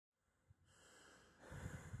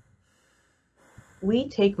We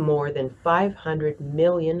take more than 500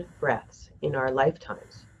 million breaths in our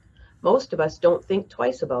lifetimes. Most of us don't think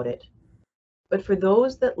twice about it. But for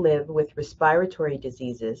those that live with respiratory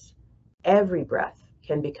diseases, every breath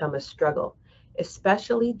can become a struggle,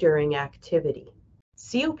 especially during activity.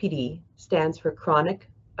 COPD stands for Chronic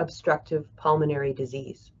Obstructive Pulmonary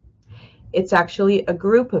Disease. It's actually a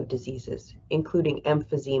group of diseases, including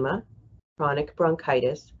emphysema, chronic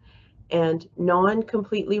bronchitis, and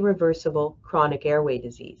non-completely reversible chronic airway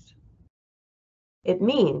disease. It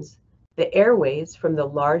means the airways from the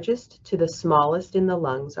largest to the smallest in the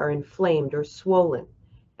lungs are inflamed or swollen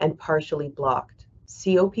and partially blocked.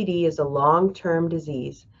 COPD is a long-term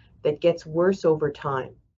disease that gets worse over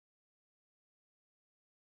time.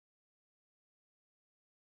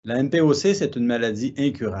 La MPOC, c'est une maladie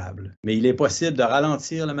incurable, mais il est possible de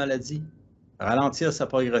ralentir la maladie, ralentir sa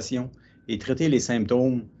progression et traiter les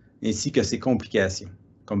symptômes ainsi que ses complications,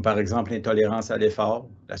 comme par exemple l'intolérance à l'effort,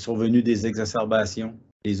 la survenue des exacerbations,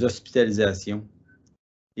 les hospitalisations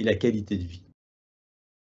et la qualité de vie.